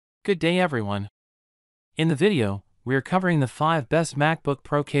Good day everyone. In the video, we are covering the 5 best MacBook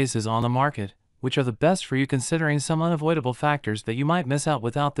Pro cases on the market, which are the best for you considering some unavoidable factors that you might miss out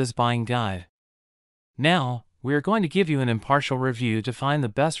without this buying guide. Now, we are going to give you an impartial review to find the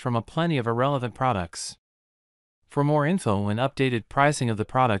best from a plenty of irrelevant products. For more info and updated pricing of the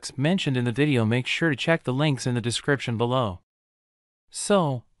products mentioned in the video, make sure to check the links in the description below.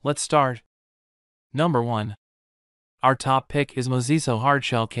 So, let's start. Number 1. Our top pick is Mosiso Hard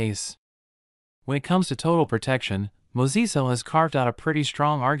Shell Case. When it comes to total protection, Mosiso has carved out a pretty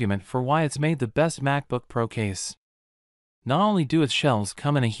strong argument for why it's made the best MacBook Pro case. Not only do its shells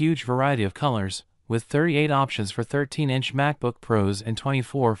come in a huge variety of colors, with 38 options for 13-inch MacBook Pros and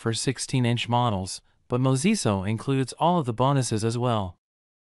 24 for 16-inch models, but Mosiso includes all of the bonuses as well.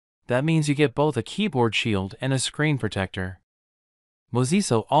 That means you get both a keyboard shield and a screen protector.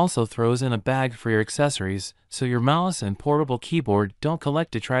 Mosiso also throws in a bag for your accessories, so your mouse and portable keyboard don't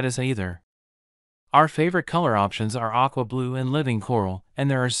collect detritus either. Our favorite color options are aqua blue and living coral,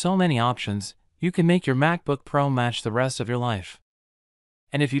 and there are so many options, you can make your MacBook Pro match the rest of your life.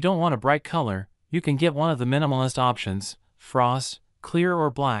 And if you don't want a bright color, you can get one of the minimalist options, frost, clear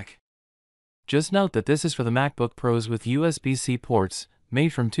or black. Just note that this is for the MacBook Pros with USB-C ports,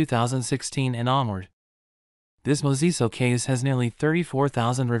 made from 2016 and onward. This Mosiso case has nearly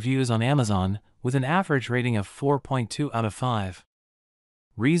 34,000 reviews on Amazon, with an average rating of 4.2 out of 5.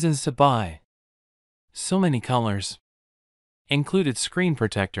 Reasons to buy. So many colors. Included screen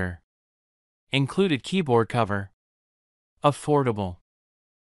protector. Included keyboard cover. Affordable.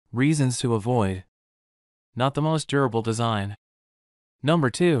 Reasons to avoid. Not the most durable design.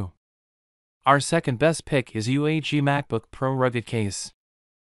 Number 2. Our second best pick is UHG MacBook Pro Rugged Case.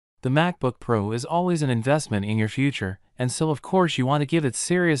 The MacBook Pro is always an investment in your future, and so of course you want to give it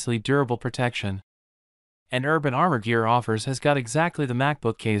seriously durable protection. And Urban Armor Gear offers has got exactly the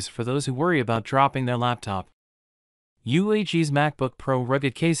MacBook case for those who worry about dropping their laptop. UHG's MacBook Pro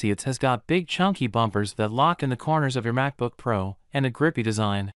Rugged Case has got big chunky bumpers that lock in the corners of your MacBook Pro, and a grippy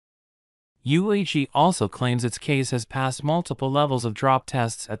design. UHG also claims its case has passed multiple levels of drop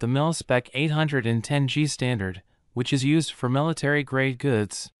tests at the mil-spec 810G standard, which is used for military-grade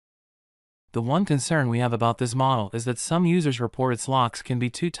goods. The one concern we have about this model is that some users report its locks can be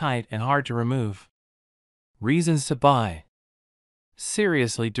too tight and hard to remove. Reasons to buy.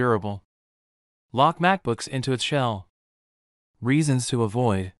 Seriously durable. Lock MacBooks into its shell. Reasons to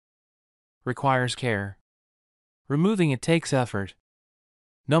avoid. Requires care. Removing it takes effort.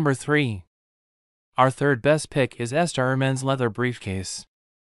 Number 3. Our third best pick is Estarer Men's Leather Briefcase.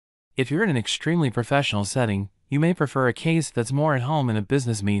 If you're in an extremely professional setting, you may prefer a case that's more at home in a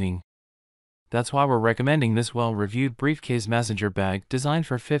business meeting. That's why we're recommending this well-reviewed briefcase messenger bag designed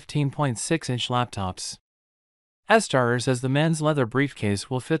for 15.6-inch laptops. Estarer says the men's leather briefcase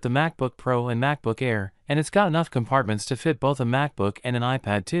will fit the MacBook Pro and MacBook Air, and it's got enough compartments to fit both a MacBook and an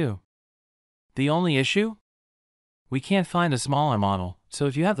iPad too. The only issue? We can't find a smaller model, so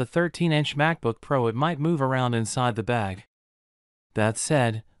if you have the 13-inch MacBook Pro it might move around inside the bag. That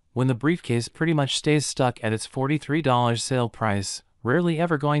said, when the briefcase pretty much stays stuck at its $43 sale price, rarely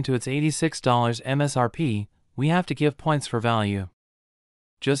ever going to its $86 MSRP, we have to give points for value.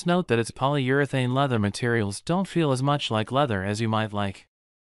 Just note that its polyurethane leather materials don't feel as much like leather as you might like.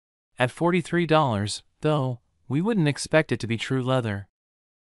 At $43, though, we wouldn't expect it to be true leather.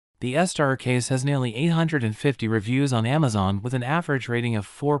 The Estarer case has nearly 850 reviews on Amazon with an average rating of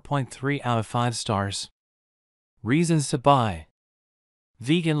 4.3 out of 5 stars. Reasons to buy.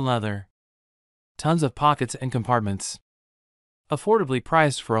 Vegan leather. Tons of pockets and compartments. Affordably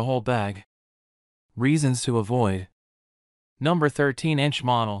priced for a whole bag. Reasons to avoid. Number 13-inch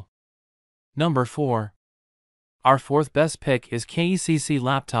model. Number 4. Our fourth best pick is KECC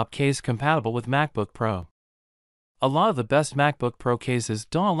Laptop Case Compatible with MacBook Pro. A lot of the best MacBook Pro cases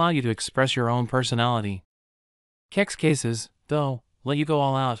don't allow you to express your own personality. KECC cases, though, let you go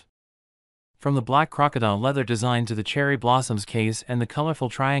all out. From the black crocodile leather design to the cherry blossoms case and the colorful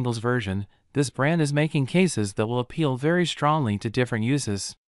triangles version, this brand is making cases that will appeal very strongly to different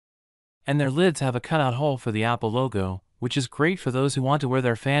uses. And their lids have a cutout hole for the Apple logo, which is great for those who want to wear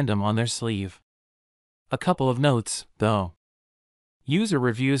their fandom on their sleeve. A couple of notes, though. User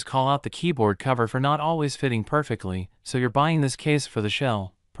reviews call out the keyboard cover for not always fitting perfectly, so you're buying this case for the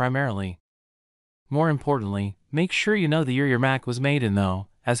shell, primarily. More importantly, make sure you know the year your Mac was made in though,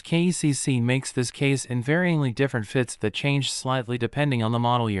 as KECC makes this case in varyingly different fits that change slightly depending on the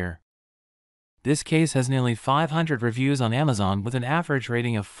model year. This case has nearly 500 reviews on Amazon with an average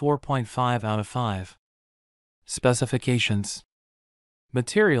rating of 4.5 out of 5. Specifications.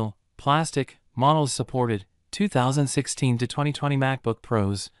 Material, plastic, models supported, 2016 to 2020 MacBook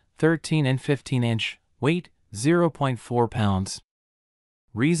Pros, 13 and 15 inch, weight 0.4 pounds.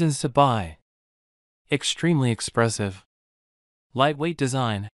 Reasons to buy. Extremely expressive. Lightweight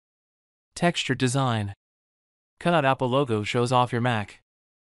design. Textured design. Cutout Apple logo shows off your Mac.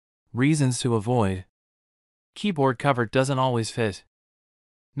 Reasons to avoid. Keyboard cover doesn't always fit.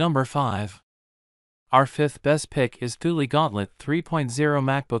 Number 5. Our fifth best pick is Thule Gauntlet 3.0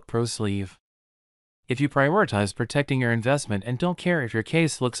 MacBook Pro sleeve. If you prioritize protecting your investment and don't care if your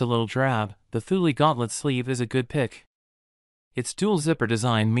case looks a little drab, the Thule Gauntlet sleeve is a good pick. Its dual zipper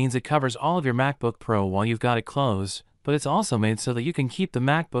design means it covers all of your MacBook Pro while you've got it closed, but it's also made so that you can keep the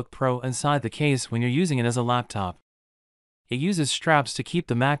MacBook Pro inside the case when you're using it as a laptop. It uses straps to keep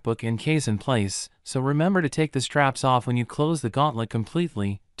the MacBook case in place, so remember to take the straps off when you close the Gauntlet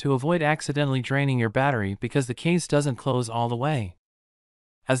completely, to avoid accidentally draining your battery because the case doesn't close all the way.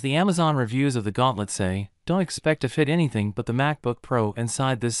 As the Amazon reviews of the Gauntlet say, don't expect to fit anything but the MacBook Pro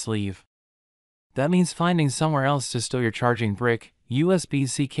inside this sleeve. That means finding somewhere else to store your charging brick,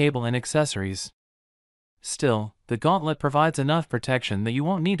 USB-C cable and accessories. Still, the Gauntlet provides enough protection that you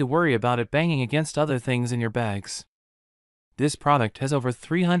won't need to worry about it banging against other things in your bags. This product has over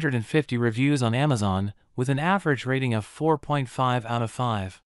 350 reviews on Amazon, with an average rating of 4.5 out of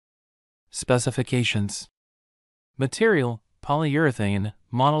 5. Specifications. Material, polyurethane,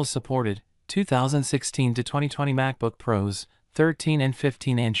 models supported, 2016 to 2020 MacBook Pros, 13 and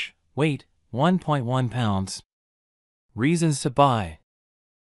 15 inch, weight, 1.1 pounds. Reasons to buy.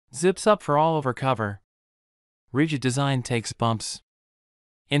 Zips up for all-over cover. Rigid design takes bumps.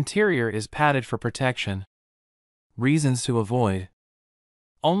 Interior is padded for protection. Reasons to avoid.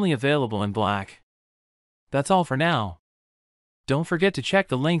 Only available in black. That's all for now. Don't forget to check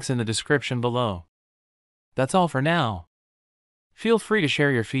the links in the description below. That's all for now. Feel free to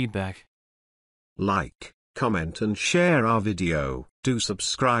share your feedback. Like, comment and share our video. Do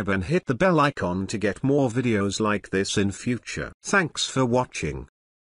subscribe and hit the bell icon to get more videos like this in future. Thanks for watching.